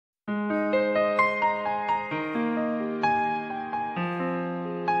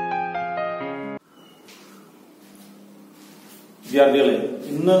വിദ്യാർത്ഥികളെ,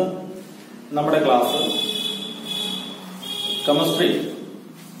 ഇന്ന് നമ്മുടെ ക്ലാസ് കെമിസ്ട്രി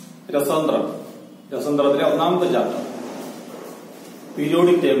രസതന്ത്രത്തിലെ ഒന്നാമത്തെ chapter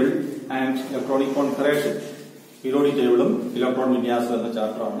periodic table and electronic configuration, periodic ടേബിളും ഇലക്ട്രോൺ വിന്യാസം എന്ന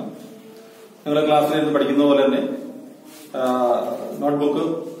ചാപ്റ്ററാണ്. നിങ്ങളുടെ ക്ലാസ്സിൽ നിന്ന് പഠിക്കുന്ന പോലെ തന്നെ നോട്ട്ബുക്ക്,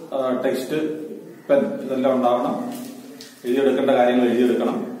 ടെക്സ്റ്റ്, പെൻ ഇതെല്ലാം ഉണ്ടാവണം. എഴുതിയെടുക്കേണ്ട കാര്യങ്ങൾ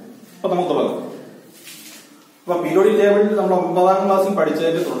എഴുതിയെടുക്കണം. അപ്പൊ നമുക്ക് തുടങ്ങാം. അപ്പൊ പീരിയോഡിക് ടേബിൾ നമ്മൾ 9ാം ക്ലാസ്സിൽ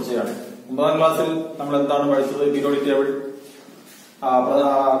പഠിച്ചതിന്റെ തുടർച്ചയാണ്. 9ാം ക്ലാസ്സിൽ നമ്മൾ എന്താണ് പഠിച്ചത്? പീരിയോഡിക് ടേബിൾ,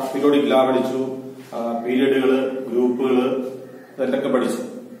 പീരിയോഡിക് ലാ പഠിച്ചു, പീരിയഡുകള്, ഗ്രൂപ്പുകള്, ഇതെല്ലാം പഠിച്ചു.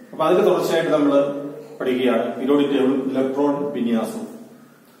 അപ്പൊ അതിന്റെ തുടർച്ചയായിട്ട് നമ്മൾ പഠിക്കുകയാണ് പീരിയോഡിക് ടേബിൾ ഇലക്ട്രോൺ വിന്യാസം.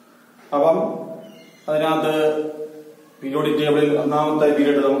 അപ്പം അതിനകത്ത് പീരിയോഡിക് ടേബിളിൽ ഒന്നാമത്തെ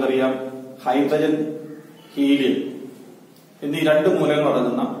പീരിയഡ് നമുക്കറിയാം ഹൈഡ്രജൻ, ഹീലിയം എന്നീ രണ്ട് മൂലകങ്ങൾ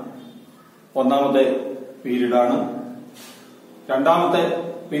അടങ്ങുന്ന ഒന്നാമത്തെ പീരീഡാണ്. രണ്ടാമത്തെ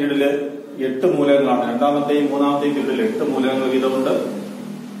പീരീഡില് 8 മൂലകങ്ങളാണ്. രണ്ടാമത്തെയും മൂന്നാമത്തെയും പീരീഡിൽ 8 മൂലകങ്ങൾ വീതമുണ്ട്.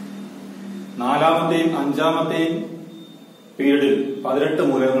 4ാമത്തെയും 5ാമത്തെയും പീരീഡിൽ 18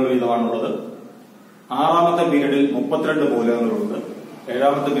 മൂലകങ്ങൾ വീതമാണുള്ളത്. 6ാമത്തെ പീരീഡിൽ 32 മൂലകങ്ങളുണ്ട്.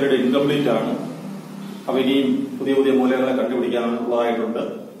 7ാമത്തെ പീരീഡ് ഇൻകംപ്ലീറ്റ് ആണ്. അപ്പൊ ഇനിയും പുതിയ പുതിയ മൂലകങ്ങളെ കണ്ടുപിടിക്കാനുള്ളതായിട്ടുണ്ട്.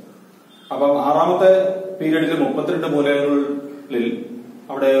 അപ്പം 6ാമത്തെ പീരീഡിൽ 32 മൂലകങ്ങളിൽ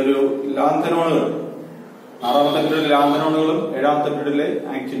അവിടെ ഒരു ലാന്തനോണുകൾ, 6ാമത്തെ പീരീഡിലെ ലാന്തനോണുകളും 7ാമത്തെ പീരീഡിലെ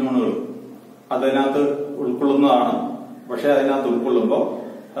ആക്ടിനോണുകളും അതിനകത്ത് ഉൾക്കൊള്ളുന്നതാണ്. പക്ഷെ അതിനകത്ത് ഉൾക്കൊള്ളുമ്പോൾ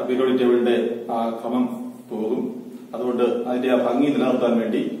പീരിയോഡിക് ടേബിളിന്റെ ആ ക്രമം പോകും. അതുകൊണ്ട് അതിന്റെ ആ ഭംഗി നിലനിർത്താൻ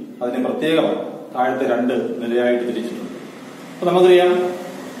വേണ്ടി അതിനെ പ്രത്യേകം താഴത്തെ 2 നിലയായിട്ട് തിരിച്ചിട്ടുണ്ട്. അപ്പൊ നമുക്കറിയാം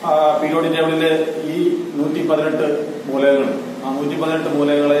പീരിയോഡിക് ടേബിളിലെ ഈ 118 മൂലകങ്ങൾ, ആ 118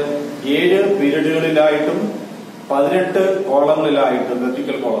 മൂലകങ്ങളെ 7 പീരീഡുകളിലായിട്ടും 18 കോളങ്ങളിലായിട്ടും,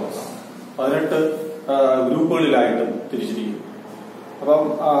 വെർട്ടിക്കൽ കോളംസ് 18 ഗ്രൂപ്പുകളിലായിട്ടും തിരിച്ചിരിക്കും. അപ്പം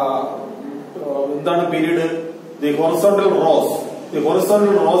എന്താണ് period? The horizontal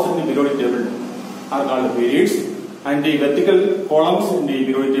rose in the periodic table are called periods and the vertical columns in the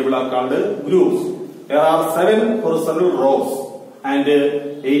periodic table are called groups. There are 7 horizontal rows and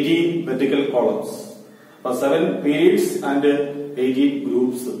 18 vertical columns. So 7 periods and 18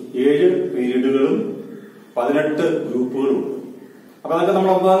 groups. 7 പീരീഡുകളും 18 ഗ്രൂപ്പുകളും. അപ്പൊ അതൊക്കെ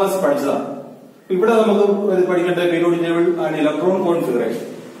നമ്മൾ 9ാം class പഠിച്ചതാണ്. ഇവിടെ നമുക്ക് പഠിക്കേണ്ട periodic table and electron configuration,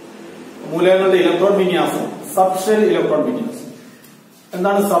 മൂലകങ്ങളുടെ electron വിന്യാസം, സബ്ഷെൽ ഇലക്ട്രോൺ വിന്യാസം.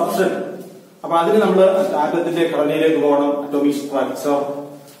 എന്താണ് സബ്ഷെൽ? അപ്പൊ അതിന് നമ്മൾ ആറ്റത്തിന്റെ ഘടനയിലേക്ക് പോകണം. Atomic structure.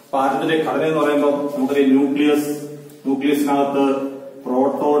 അപ്പൊ ആറ്റത്തിന്റെ ഘടന എന്ന് പറയുമ്പോൾ നമുക്കറിയാം ന്യൂക്ലിയസിനകത്ത്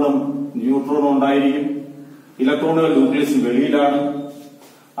പ്രോട്ടോണും ന്യൂട്രോണും ഉണ്ടായിരിക്കും. ഇലക്ട്രോണുകൾ ന്യൂക്ലിയസിന് വെളിയിലാണ്.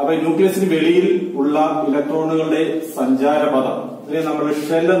 അപ്പൊ ന്യൂക്ലിയസിന് വെളിയിൽ ഉള്ള ഇലക്ട്രോണുകളുടെ സഞ്ചാരപഥം ഇതിനെ നമ്മൾ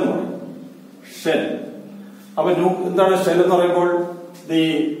ഷെൽ എന്ന് പറയും. ഷെൽ. അപ്പൊ എന്താണ് ഷെൽ എന്ന് പറയുമ്പോൾ? The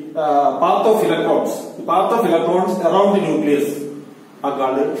path of electrons around the nucleus are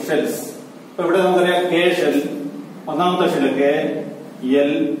called shells. അപ്പൊ ഇവിടെ നമുക്കറിയാം കെ ഷെൽ, ഒന്നാമത്തെ shell K,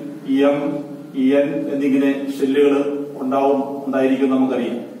 L, M, N എന്നിങ്ങനെ ഷെല്ലുകൾ ഉണ്ടായിരിക്കും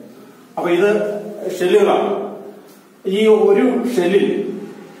നമുക്കറിയാം. അപ്പൊ ഇത് ഷെല്ലുകളാണ്. ഈ ഒരു ഷെല്ലിൽ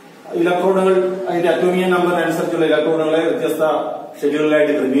ഇലക്ട്രോണുകൾ അതിന്റെ അറ്റോമിക് നമ്പർ അനുസരിച്ചുള്ള ഇലക്ട്രോണുകളെ വ്യത്യസ്ത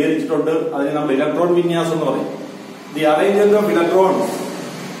ഷെല്ലുകളിലായിട്ട് ക്രമീകരിച്ചിട്ടുണ്ട്. അതിന് നമ്മൾ ഇലക്ട്രോൺ വിന്യാസം എന്ന് പറയും. The arrangement of electrons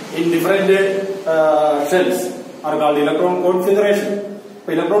in different shells are called electron configuration.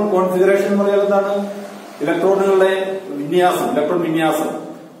 അപ്പൊ ഇലക്ട്രോൺ കോൺഫിഗറേഷൻ എന്ന് പറയുന്നത് എന്താണ്? ഇലക്ട്രോൺ വിന്യാസം.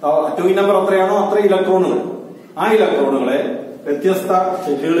 അറ്റോമിക് നമ്പർ എത്രയാണോ അത്ര ഇലക്ട്രോണുകൾ, ആ ഇലക്ട്രോണുകളെ വ്യത്യസ്ത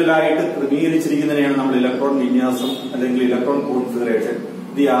ഷെല്ലുകളിലായിട്ട് ക്രമീകരിച്ചിരിക്കുന്നതിനെയാണ് നമ്മൾ ഇലക്ട്രോൺ വിന്യാസം അല്ലെങ്കിൽ electron configuration.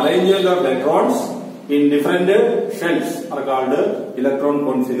 The arrangement of electrons in different shells are called electron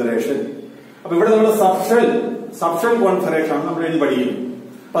configuration. അപ്പൊ ഇവിടെ നമ്മൾ സബ്ഷെൽ കോൺഫിഗറേഷൻ ആണ് നമ്മൾ എഴുതി പഠിക്കുന്നത്.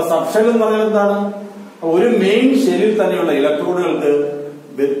 അപ്പൊ സബ്ഷെൽ എന്ന് പറയുന്നത് എന്താണ്? ഒരു മെയിൻ ഷെല്ലിൽ തന്നെയുള്ള ഇലക്ട്രോണുകൾക്ക്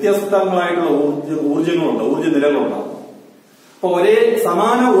വ്യത്യസ്തങ്ങളായിട്ടുള്ള ഊർജ്ജ നിലകളുണ്ടാകും. അപ്പൊ ഒരേ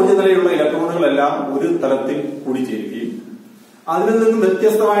സമാന ഊർജ്ജ നിലയുള്ള ഇലക്ട്രോണുകളെല്ലാം ഒരു തലത്തിൽ കൂടിച്ചേരുകയും അതിൽ നിന്നും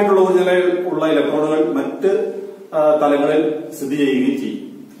വ്യത്യസ്തമായിട്ടുള്ള ഊർജ്ജ നിലയുള്ള ഇലക്ട്രോണുകൾ മറ്റ് തലങ്ങളിൽ സ്ഥിതി ചെയ്യുകയും ചെയ്യും.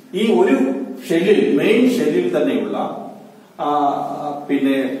 ഈ ഒരു മെയിൻ ഷെല്ലിൽ തന്നെയുള്ള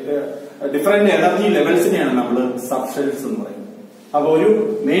പിന്നെ ഡിഫറെന്റ് എനർജി ലെവൽസിനെയാണ് നമ്മൾ സബ്ഷെൽസ് എന്ന് പറയുന്നത്. അപ്പൊ ഒരു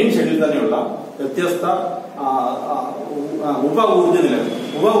മെയിൻ ഷെല്ലിൽ തന്നെയുള്ള വ്യത്യസ്ത ഉപ ഊർജ്ജ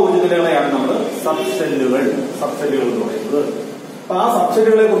നിലകളെയാണ് നമ്മൾ സബ്ഷെല്ലുകൾ എന്ന് പറയുന്നത്. അപ്പൊ ആ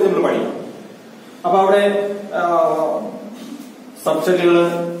സബ്ഷെല്ലുകളെ കുറിച്ച് നമ്മൾ പഠിക്കും. അപ്പൊ അവിടെ സബ്ഷെല്ലുകള്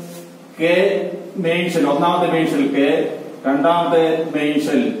കെ മെയിൻ ഷെൽ, ഒന്നാമത്തെ മെയിൻ ഷെൽ കെ, രണ്ടാമത്തെ മെയിൻ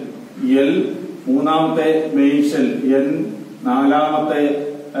ഷെൽ എൽ, മൂന്നാമത്തെ മെയിൻ ഷെൽ എൻ,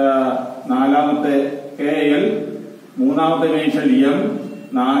 നാലാമത്തെ കെ എൽ, മൂന്നാമത്തെ മെയിൻ ഷെൽ എം,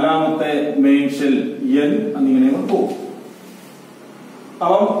 നാലാമത്തെ മെയിൻ ഷെൽ എൻ എന്നിങ്ങനെ പോകും.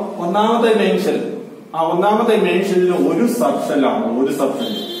 അപ്പം ഒന്നാമത്തെ മെയിൻ ഷെൽ, ആ ഒന്നാമത്തെ മെയിൻ ഷെല്ലിന് ഒരു സബ് ഷെല്ലാണ്, ഒരു സബ്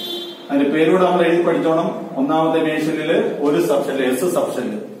ഷെല്ല്. അതിന്റെ പേരോട് നമ്മൾ എഴുതി പഠിച്ചോണം. ഒന്നാമത്തെ മെയിൻ ഷെല്ലില് ഒരു sub shell, S sub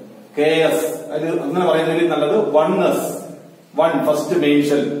shell, K S. അത് അങ്ങനെ പറയുന്നതിൽ നല്ലത് 1s, 1 first main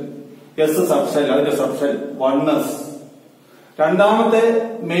shell, S sub shell, അതിന്റെ സബ് ഷെൽ 1s. രണ്ടാമത്തെ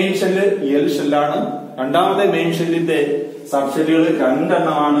മെയിൻ ഷെല്ല് എൽ ഷെല്ലാണ്. രണ്ടാമത്തെ മെയിൻ ഷെല്ലിന്റെ സബ് ഷെല്ലുകൾ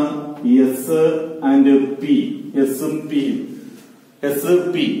രണ്ടെണ്ണമാണ്, എസ് ആൻഡ് പി, എസും പി. എസ്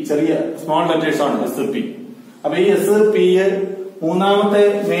പി ചെറിയ സ്മോൾ ലെറ്റേഴ്സ് ആണ്, എസ് പി. അപ്പൊ ഈ എസ് പി മൂന്നാമത്തെ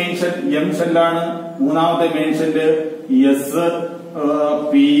മെയിൻ ഷെൽ എം ഷെല്ലാണ്. മൂന്നാമത്തെ main shell S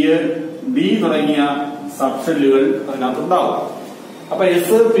P D തുടങ്ങിയ സബ് ഷെല്ലുകൾ അതിനകത്തുണ്ടാവും. അപ്പൊ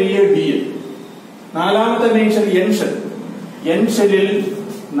എസ് പി ഡി. നാലാമത്തെ main shell N shell. N ഷെല്ലിൽ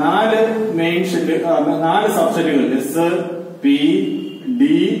 4 main shell, 4 sub ഷെല്ലുകൾ, S P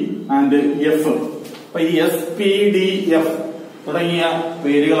D and F. അപ്പൊ ഈ എസ് പി ഡി എഫ് തുടങ്ങിയ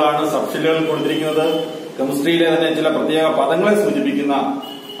പേരുകളാണ് സബ് ഷെല്ലുകൾ കൊടുത്തിരിക്കുന്നത്. കെമിസ്ട്രിയിലെ തന്നെ ചില പ്രത്യേക പദങ്ങളെ സൂചിപ്പിക്കുന്ന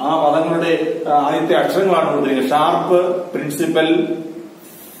ആ പദങ്ങളുടെ ആദ്യത്തെ അക്ഷരങ്ങളാണ് കൊടുത്തിരിക്കുന്നത്. Sharp,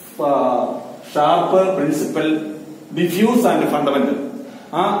 principal, diffuse and fundamental.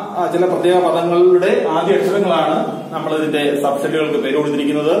 ആ ചില പ്രത്യേക പദങ്ങളുടെ ആദ്യ അക്ഷരങ്ങളാണ് നമ്മൾ ഇതിന്റെ സബ് ഷെല്ലുകൾക്ക് പേര്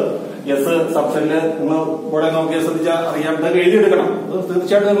കൊടുത്തിരിക്കുന്നത്. എസ് സബ് ഷെല്ല് നിങ്ങൾ ഇവിടെ നോക്കിയാൽ ശ്രദ്ധിച്ചാൽ അറിയാം, ഇതൊക്കെ എഴുതിയെടുക്കണം.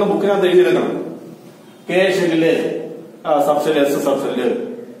 തീർച്ചയായിട്ടും നിങ്ങൾ ബുക്കിനകത്ത് എഴുതിയെടുക്കണം. K ഷെല്ലില് sub shell, S sub shell.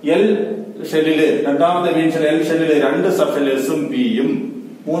 L ഷെല്ലില് രണ്ടാമത്തെ main shell L ഷെല്ലില് 2 sub shell, എസും പിയും.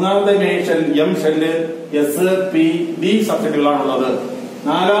 മൂന്നാമത്തെ main shell M shell, S P D sub ഷെല്ലുകളാണുള്ളത്.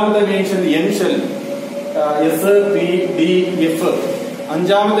 നാലാമത്തെ main shell N shell, S P D F.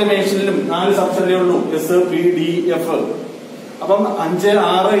 അഞ്ചാമത്തെ മെയിൻ ഷെല്ലിലും 4 സബ് ഷെല്ലേ ഉള്ളൂ, എസ് പി ഡി എഫ്. അപ്പം 5,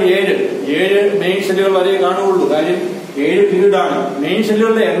 6, 7 main ഷെല്ലുകൾ വരെ കാണുകയുള്ളൂ. കാര്യം 7 പീരീഡാണ്. മെയിൻ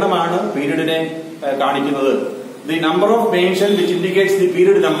ഷെല്ലുകളുടെ എണ്ണമാണ് പീരീഡിനെ കാണിക്കുന്നത്. The number of main shell which indicates the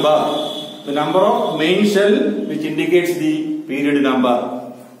period number. The number of main shell which indicates the period number.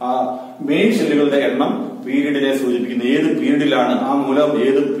 Main ഷെല്ലുകളുടെ എണ്ണം പീരീഡിനെ സൂചിപ്പിക്കുന്നു. ഏത് പീരീഡിലാണ് ആ മൂലം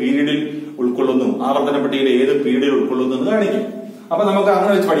ഏത് പീരീഡിൽ ഉൾക്കൊള്ളുന്നു, ആവർത്തന പട്ടികയിൽ ഏത് പീരീഡിൽ ഉൾക്കൊള്ളുന്നു എന്ന് കാണിക്കും. അപ്പൊ നമുക്ക്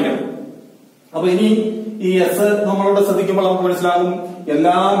അങ്ങനെ വെച്ച് പഠിക്കണം. അപ്പൊ ഇനി ഈ എസ് നമ്മളോട് ശ്രദ്ധിക്കുമ്പോൾ നമുക്ക് മനസ്സിലാകും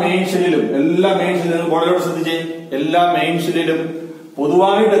എല്ലാ മെയിൻ ഷെല്ലിലും ബോർഡിലോട് ശ്രദ്ധിച്ചേ, എല്ലാ മെയിൻ ഷെല്ലിലും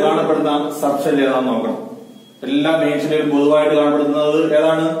പൊതുവായിട്ട് കാണപ്പെടുന്ന സബ് ഷെൽ ഏതാണെന്ന് നോക്കണം. എല്ലാ മെയിൻ ഷെല്ലിലും പൊതുവായിട്ട് കാണപ്പെടുന്നത്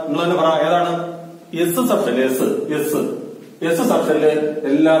ഏതാണ്? നിങ്ങൾ തന്നെ പറ, ഏതാണ്? S sub shell. S sub shell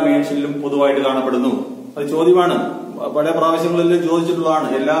എല്ലാ മെയിൻ ഷെല്ലിലും പൊതുവായിട്ട് കാണപ്പെടുന്നു. അത് ചോദ്യമാണ്, പല പ്രാവശ്യങ്ങളിലും ചോദിച്ചിട്ടുള്ളതാണ്.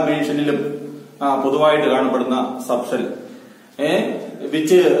 എല്ലാ മെയിൻ ഷെല്ലിലും പൊതുവായിട്ട് കാണപ്പെടുന്ന sub shell.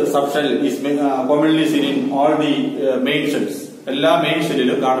 Which sub shell is commonly scene in all the main shells. എല്ലാ മെയിൻ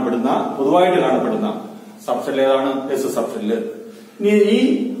ഷെല്ലിലും പൊതുവായിട്ട് കാണപ്പെടുന്ന സബ് ഷെൽ ഏതാണ്? S sub shell. ഇനി ഈ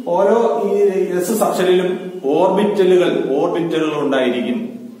ഓരോ എസ് സബ് ഷെല്ലിലും ഓർബിറ്റലുകൾ ഉണ്ടായിരിക്കും.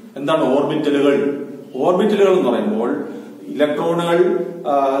 എന്താണ് ഓർബിറ്റലുകൾ? ഓർബിറ്റലുകൾ എന്ന് പറയുമ്പോൾ ഇലക്ട്രോണുകൾ,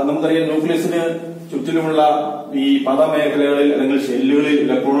 നമുക്കറിയാം ന്യൂക്ലിയസിന് ചുറ്റിലുമുള്ള ഈ പദമേഖലകളിൽ അല്ലെങ്കിൽ ഷെല്ലുകളിൽ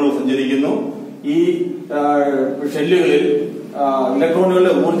ഇലക്ട്രോണുകൾ സഞ്ചരിക്കുന്നു. ഈ ഷെല്ലുകളിൽ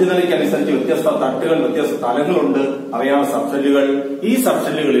ഇലക്ട്രോണുകളുടെ ഊർജ്ജനിലയ്ക്ക് അനുസരിച്ച് വ്യത്യസ്ത തട്ടുകൾ, വ്യത്യസ്ത തലങ്ങളുണ്ട്. അവയാണ് സബ് ഷെല്ലുകൾ. ഈ സബ്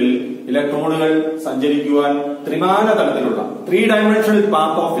ഷെല്ലുകളിൽ ഇലക്ട്രോണുകൾ സഞ്ചരിക്കുവാൻ ത്രിമാന തലത്തിലുള്ള 3 ഡയമെൻഷണൽ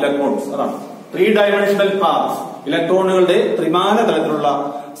പാത്ത് ഓഫ് ഇലക്ട്രോൺസ്, അതാണ് 3 ഡയമെൻഷണൽ പാത്ത്, ഇലക്ട്രോണുകളുടെ ത്രിമാന തലത്തിലുള്ള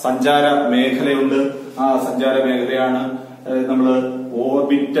സഞ്ചാര മേഖലയുണ്ട്. ആ സഞ്ചാര മേഖലയാണ് നമ്മൾ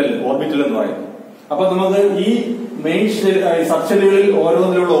ഓർബിറ്റൽ എന്ന് പറയുന്നത്. അപ്പൊ നമുക്ക് ഈ മെയിൻ സബ് ഷെല്ലുകളിൽ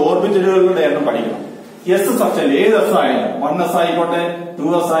ഓരോന്നിലുള്ള ഓർബിറ്റലുകളുടെ എണ്ണം പഠിക്കണം. എസ് സബ് ഷെൽ ഏത് എസ് ആയാലും, 1s ആയിക്കോട്ടെ,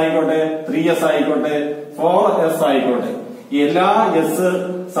 2s ആയിക്കോട്ടെ, 3s ആയിക്കോട്ടെ, 4s ആയിക്കോട്ടെ, എല്ലാ എസ്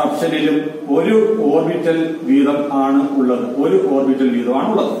സബ് ഷെല്ലിലും ഒരു ഓർബിറ്റൽ വീതം ആണ് ഉള്ളത്.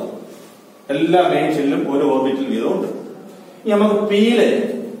 എല്ലാ മെയിൻ ഷെല്ലിലും ഒരു ഓർബിറ്റൽ വീതം ഉണ്ട്. ഇനി നമുക്ക് പിയില്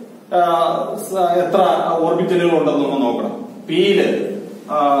എത്ര ഓർബിറ്റലുകൾ ഉണ്ടെന്ന് നമ്മൾ നോക്കണം. പിയില്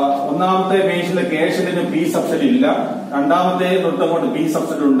ഒന്നാമത്തെ main shell K ഷെല്ലിന് P sub shell ഇല്ല. രണ്ടാമത്തെ തൊട്ടങ്ങോട്ട് പി സബ്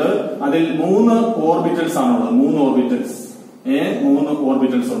ഷെൽ ഉണ്ട്. അതിൽ 3 ഓർബിറ്റൽസ് ആണുള്ളത്. 3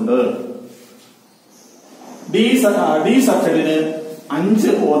 ഓർബിറ്റൽസ് ഉണ്ട്. ഡി സബ് ഷെല്ലിന് 5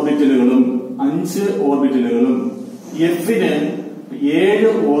 ഓർബിറ്റലുകളും എഫിന്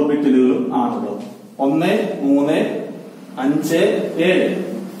 7 ഓർബിറ്റലുകളും ആണുള്ളത്. 1, 3, 5, 7.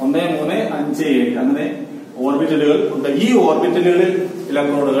 1, 3, 5, 7 അങ്ങനെ ഓർബിറ്റലുകൾ ഉണ്ട്. ഈ ഓർബിറ്റലുകളിൽ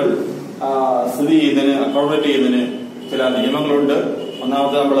ഇലക്ട്രോണുകൾ അക്കോമഡേറ്റ് ചെയ്യുന്നതിന് ചില നിയമങ്ങളുണ്ട്.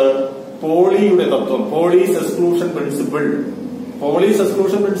 ഒന്നാമത് നമ്മള് പോളിയുടെ തത്വം, പോളീസ് എക്സ്ക്ലൂഷൻ പ്രിൻസിപ്പിൾ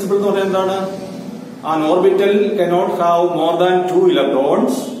എന്ന് പറഞ്ഞാൽ എന്താണ്? An orbital cannot have more than 2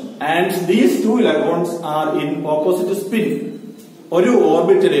 electrons and these two electrons are in opposite spin. ഒരു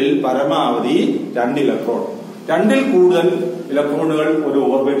ഓർബിറ്റലിൽ പരമാവധി 2 ഇലക്ട്രോൺ, 2ൽ കൂടുതൽ ഇലക്ട്രോണുകൾ ഒരു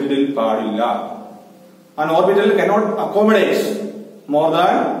ഓർബിറ്റലിൽ പാടില്ല. An orbital cannot accommodate more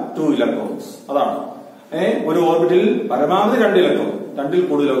than 2 electrons. അതാണ് ഒരു ഓർബിറ്റലിൽ പരമാവധി 2 ഇലക്ട്രോൺ, 2ൽ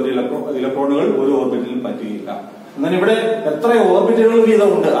കൂടുതൽ ഇലക്ട്രോണുകൾ ഒരു ഓർബിറ്റലിൽ പറ്റുകയില്ല. അങ്ങനെ ഇവിടെ എത്ര ഓർബിറ്റുകൾ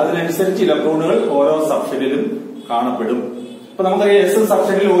വീതമുണ്ട് അതിനനുസരിച്ച് ഇലക്ട്രോണുകൾ ഓരോ സബ്ഷെല്ലിലും കാണപ്പെടും. ഇപ്പൊ നമുക്കറിയാം എസ്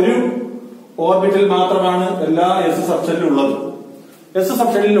സബ്ഷെല്ലിൽ ഒരു ഓർബിറ്റൽ മാത്രമാണ് എല്ലാ എസ് സബ്ഷെല്ലിലും ഉള്ളത്. എസ്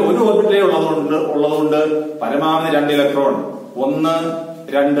സബ്ഷെല്ലിൽ ഒരു ഓർബിറ്റലേ ഉള്ളതുകൊണ്ട് പരമാവധി 2 ഇലക്ട്രോൺ, 1,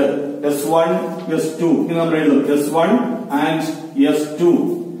 2, S1, S2 ഇങ്ങനെ നമ്മൾ എഴുതും. S1 ആൻഡ് S2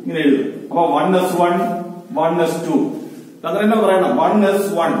 ഇങ്ങനെ എഴുതും. അപ്പൊ 1S1, 1S2 അങ്ങനെ തന്നെ പറയണം.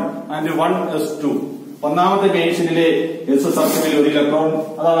 1S1 and 1S2. ഒന്നാമത്തെ മെഷീനിലെ എസ് സബ്ഷെല്ലിൽ 1 ഇലക്ട്രോൺ,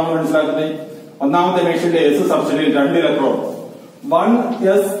 അതാണ് നമ്മൾ മനസ്സിലാക്കുന്നത്. ഒന്നാമത്തെ മെഷീനിലെ എസ് സബ്ഷെല്ലിൽ 2 ഇലക്ട്രോൺ.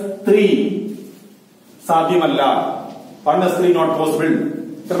 1S3 സാധ്യമല്ല. 1S3 not possible.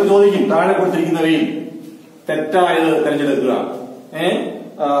 ചിലപ്പോൾ ചോദിക്കും താഴെ കൊടുത്തിരിക്കുന്നവയിൽ തെറ്റായത് തിരഞ്ഞെടുക്കുക.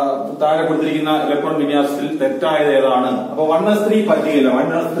 താഴെ കൊടുത്തിരിക്കുന്ന ഇലക്ട്രോൺ വിന്യാസത്തിൽ തെറ്റായത് ഏതാണ്? അപ്പൊ 1S3 പറ്റുകയില്ല,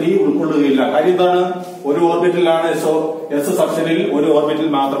 1S3 ഉൾക്കൊള്ളുകയില്ല. കാര്യം എന്താണ്? ഒരു ഓർബിറ്റലിലാണ് എസ് സബ്ഷെല്ലിൽ ഒരു ഓർബിറ്റൽ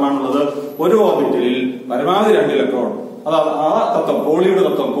മാത്രമാണുള്ളത്. ഒരു ഓർബിറ്റലിൽ പരമാവധി 2 ഇലക്ട്രോൺ. അതാണ് ആ തത്വം, പോളിയുടെ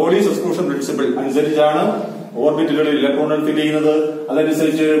തത്വം, പോളീസ് എക്സ്ക്ലൂഷൻ പ്രിൻസിപ്പിൾ അനുസരിച്ചാണ് ഓർബിറ്റലുകളിൽ ഇലക്ട്രോണുകൾ ഫിൽ ചെയ്യുന്നത്.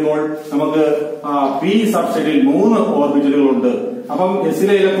 അതനുസരിച്ച് കഴിയുമ്പോൾ നമുക്ക് പി സബ്ഷെല്ലിൽ 3 ഓർബിറ്റലുകളുണ്ട്. അപ്പം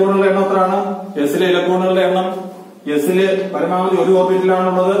എസിലെ ഇലക്ട്രോണുകളുടെ എണ്ണം എത്രയാണ്? എസിലെ ഇലക്ട്രോണുകളുടെ എണ്ണം എസില് പരമാവധി ഒരു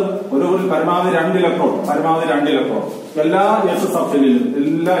ഓർബിറ്റലാണുള്ളത്. ഒരു ഓർബിറ്റിൽ പരമാവധി 2 ഇലക്ട്രോൺ, പരമാവധി 2 ഇലക്ട്രോൺ. എല്ലാ എസ് സബ്ഷെല്ലിലും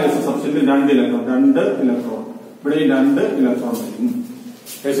 2 ഇലക്ട്രോൺ, 2 ഇലക്ട്രോൺ. ഇവിടെയും 2 ഇലക്ട്രോൺ വരും.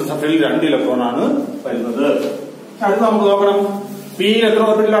 എസ് സബ്ഷെല്ലിൽ 2 ഇലക്ട്രോൺ ആണ് വരുന്നത്. അടുത്ത് നമുക്ക് നോക്കണം, പിയിൽ എത്ര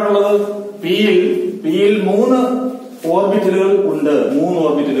ഓർബിറ്റലാണുള്ളത്? പിയിൽ 3 ഓർബിറ്റലുകൾ ഉണ്ട്. 3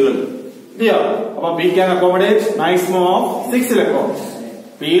 ഓർബിറ്റലുകൾ. അപ്പൊ P can accommodate maximum of 6 electrons.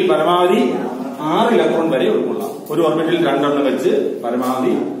 പിയിൽ പരമാവധി 6 ഇലക്ട്രോൺ വരെ ഉൾക്കൊള്ളാം. ഒരു ഓർബിറ്റിൽ 2 എണ്ണം വെച്ച്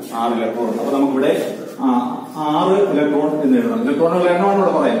പരമാവധി 6 ഇലക്ട്രോൺ. അപ്പൊ നമുക്കിവിടെ 6 ഇലക്ട്രോൺ എന്ന് എഴുതണം. ഇലക്ട്രോണുകളുടെ എണ്ണമാണ്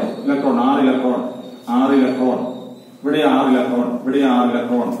ഇവിടെ പറയുന്നത്. ഇലക്ട്രോൺ 6 ഇലക്ട്രോൺ, 6 ഇലക്ട്രോൺ, ഇവിടെ 6 ഇലക്ട്രോൺ, ഇവിടെ 6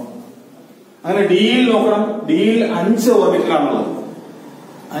 ഇലക്ട്രോൺ. അങ്ങനെ ഡിയിൽ നോക്കണം. ഡിയിൽ 5 ഓർബിറ്റലാണുള്ളത്.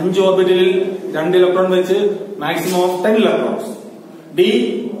 5 ഓർബിറ്റലിൽ 2 ഇലക്ട്രോൺ വെച്ച് maximum of 10 electrons. D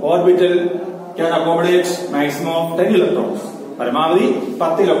orbital can accommodate maximum of 10 electrons. പരമാവധി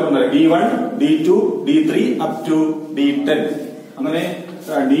 10 ഇലക്ട്രോൺ വരെ. D1, D2, D3 up to D10. അങ്ങനെ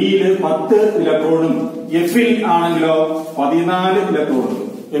ഡിയിൽ 10 ഇലക്ട്രോണും എഫിൽ ആണെങ്കിലോ 14 ഇലക്ട്രോണുകൾ.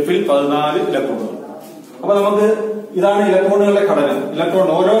 എഫിൽ 14 ഇലക്ട്രോണുകൾ. അപ്പൊ നമുക്ക് ഇതാണ് ഇലക്ട്രോണുകളുടെ ഘടന. ഇലക്ട്രോൺ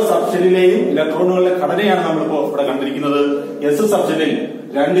ഓരോ സബ്ഷെല്ലിലെയും ഇലക്ട്രോണുകളുടെ ഘടനയാണ് നമ്മളിപ്പോ ഇവിടെ കണ്ടിരിക്കുന്നത്. എസ് സബ്ഷെല്ലിൽ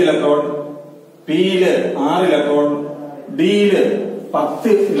 2 ഇലക്ട്രോൺ, പിയില് 6 ഇലക്ട്രോൺ, ഡിയില്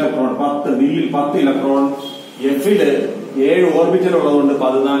 10 ഇലക്ട്രോൺ, ഡിയിൽ 10 ഇലക്ട്രോൺ, എഫില് 7 ഓർബിറ്റൽ ഉള്ളതുകൊണ്ട്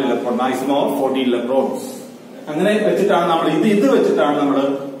 14 ഇലക്ട്രോൺ, മാക്സിമം ഓഫ് 14 ഇലക്ട്രോൺസ്. അങ്ങനെ വെച്ചിട്ടാണ് നമ്മൾ ഇത് വെച്ചിട്ടാണ് നമ്മൾ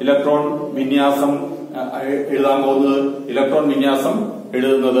ഇലക്ട്രോൺ വിന്യാസം എഴുതാൻ പോകുന്നത്, ഇലക്ട്രോൺ വിന്യാസം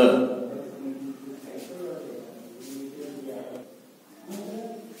എഴുതുന്നത്.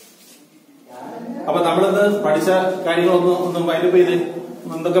 അപ്പൊ നമ്മളിന്ന് പഠിച്ച കാര്യങ്ങളൊന്നും വൈൻഡപ്പ് ചെയ്ത്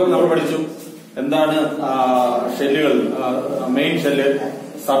എന്തൊക്കെ നമ്മൾ പഠിച്ചു? എന്താണ് ഷെല്ലുകൾ, മെയിൻ ഷെല്ല്,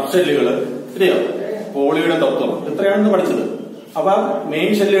 സബ് ഷെല്ലുകള്, ശരിയോ? പോളിയുടെ തത്വം, ഇത്രയാണെന്ന് പഠിച്ചത്. അപ്പൊ മെയിൻ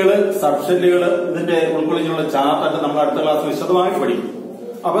ഷെല്ലുകള്, സബ് ഷെല്ലുകള്, ഇതിന്റെ ഉൾക്കൊള്ളിച്ചുള്ള ചാർട്ടൊക്കെ നമ്മൾ അടുത്ത ക്ലാസ് വിശദമായിട്ട് പഠിക്കും.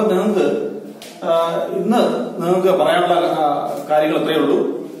 അപ്പൊ നിങ്ങൾക്ക് ഇന്ന് നിങ്ങൾക്ക് പറയാനുള്ള കാര്യങ്ങൾ ഇത്രയേ ഉള്ളൂ.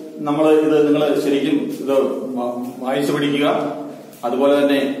 നിങ്ങൾ ശരിക്കും ഇത് വായിച്ചു പഠിക്കുക. അതുപോലെ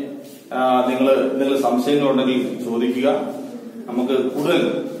തന്നെ നിങ്ങൾ എന്തെങ്കിലും സംശയങ്ങളുണ്ടെങ്കിൽ ചോദിക്കുക. നമുക്ക് കൂടുതൽ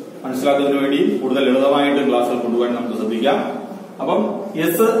മനസ്സിലാക്കുന്നതിന് വേണ്ടി കൂടുതൽ ലളിതമായിട്ട് ക്ലാസ്സുകൾ കൊണ്ടുപോകാൻ നമുക്ക് ശ്രദ്ധിക്കാം. അപ്പം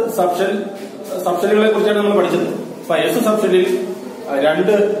എസ് സബ്ഷെല്ലുകളെ കുറിച്ചാണ് നമ്മൾ പഠിച്ചത്. അപ്പൊ എസ് സബ്ഷെല്ലിൽ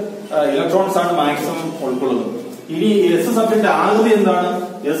 2 ഇലക്ട്രോൺസ് ആണ് മാക്സിമം ഉൾക്കൊള്ളുന്നത്. ഇനി എസ് സബ്ഷെല്ലിന്റെ ആകൃതി എന്താണ്?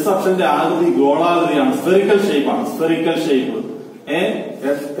 എസ് സബ്ഷെല്ലിന്റെ ആകൃതി ഗോളാകൃതിയാണ്, സ്ഫെറിക്കൽ ഷേപ്പാണ്. Spherical shape.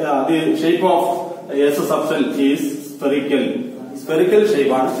 The shape of S subshell is spherical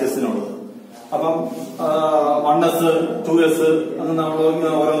ഷേപ്പാണ് എസിനുള്ളത്. അപ്പം 1S 2S എന്ന് നമ്മൾ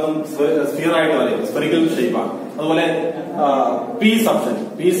ഓരോന്നും സ്ഫിയർ ആയിട്ട് പറയും, സ്ഫെറിക്കൽ ഷേപ്പാണ്. അതുപോലെ പി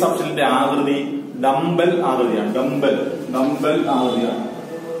സബ്ഷെല്ലിന്റെ ആകൃതി dumbbell ആകൃതിയാണ്. Dumbbell ആകൃതിയാണ്.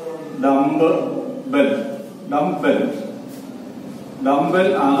 Dumbbell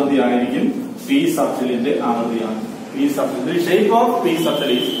ആകൃതിയായിരിക്കും P സബ്ഷെല്ലിന്റെ ആകൃതിയാണ്. P subshell shape of P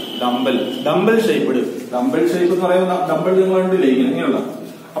subshell is dumbbell shaped. Dumbbell shape എന്ന് പറയുന്ന ഡംബൽ നിങ്ങൾ കണ്ടില്ലേ ഇങ്ങനെയുള്ള.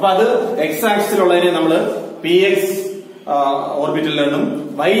 അപ്പൊ അത് എക്സ് ആക്സിലുള്ളതിനെ നമ്മൾ പി എക്സ് ഓർബിറ്റലിൽ നിന്നും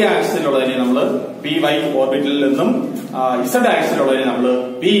വൈ ആക്സിലുള്ളതിനെ നമ്മൾ പി വൈ ഓർബിറ്റലിൽ നിന്നും ഇസഡ് ആക്സിലുള്ളതിനെ നമ്മൾ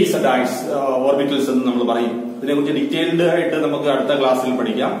പി ഇസഡ് ഓർബിറ്റൽസ് എന്ന് നമ്മൾ പറയും. ഇതിനെക്കുറിച്ച് ഡീറ്റെയിൽഡ് ആയിട്ട് നമുക്ക് അടുത്ത ക്ലാസ്സിൽ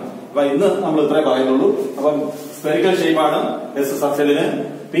പഠിക്കാം. അപ്പൊ ഇന്ന് നമ്മൾ ഇത്രേ പറയുന്നുള്ളൂ. അപ്പം സ്പെറിക്കൽ ഷേപ്പാണ് എസ് സബ്ഷെല്ലിന്,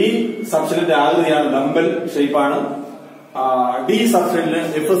 പി സബ്ഷെല്ലിന്റെ ആകൃതിയാണ് ഡംബൽ ഷേപ്പാണ്, ഡി സബ്ഷെല്ലിന്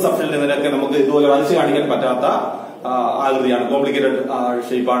എഫ് സബ്ഷെല്ലിന് ഇവരൊക്കെ നമുക്ക് ഇതുപോലെ വരച്ച് കാണിക്കാൻ പറ്റാത്ത ആകൃതിയാണ്, കോംപ്ലിക്കേറ്റഡ്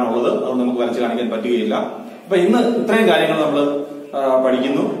ഷേപ്പാണ് ഉള്ളത്. അതുകൊണ്ട് നമുക്ക് വരച്ച് കാണിക്കാൻ പറ്റുകയില്ല. അപ്പൊ ഇന്ന് ഇത്രയും കാര്യങ്ങൾ നമ്മൾ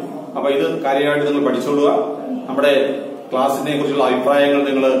പഠിക്കുന്നു. അപ്പൊ ഇത് കാര്യമായിട്ട് നിങ്ങൾ പഠിച്ചോളുക. നമ്മുടെ ക്ലാസ്സിനെ കുറിച്ചുള്ള അഭിപ്രായങ്ങൾ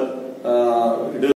നിങ്ങൾ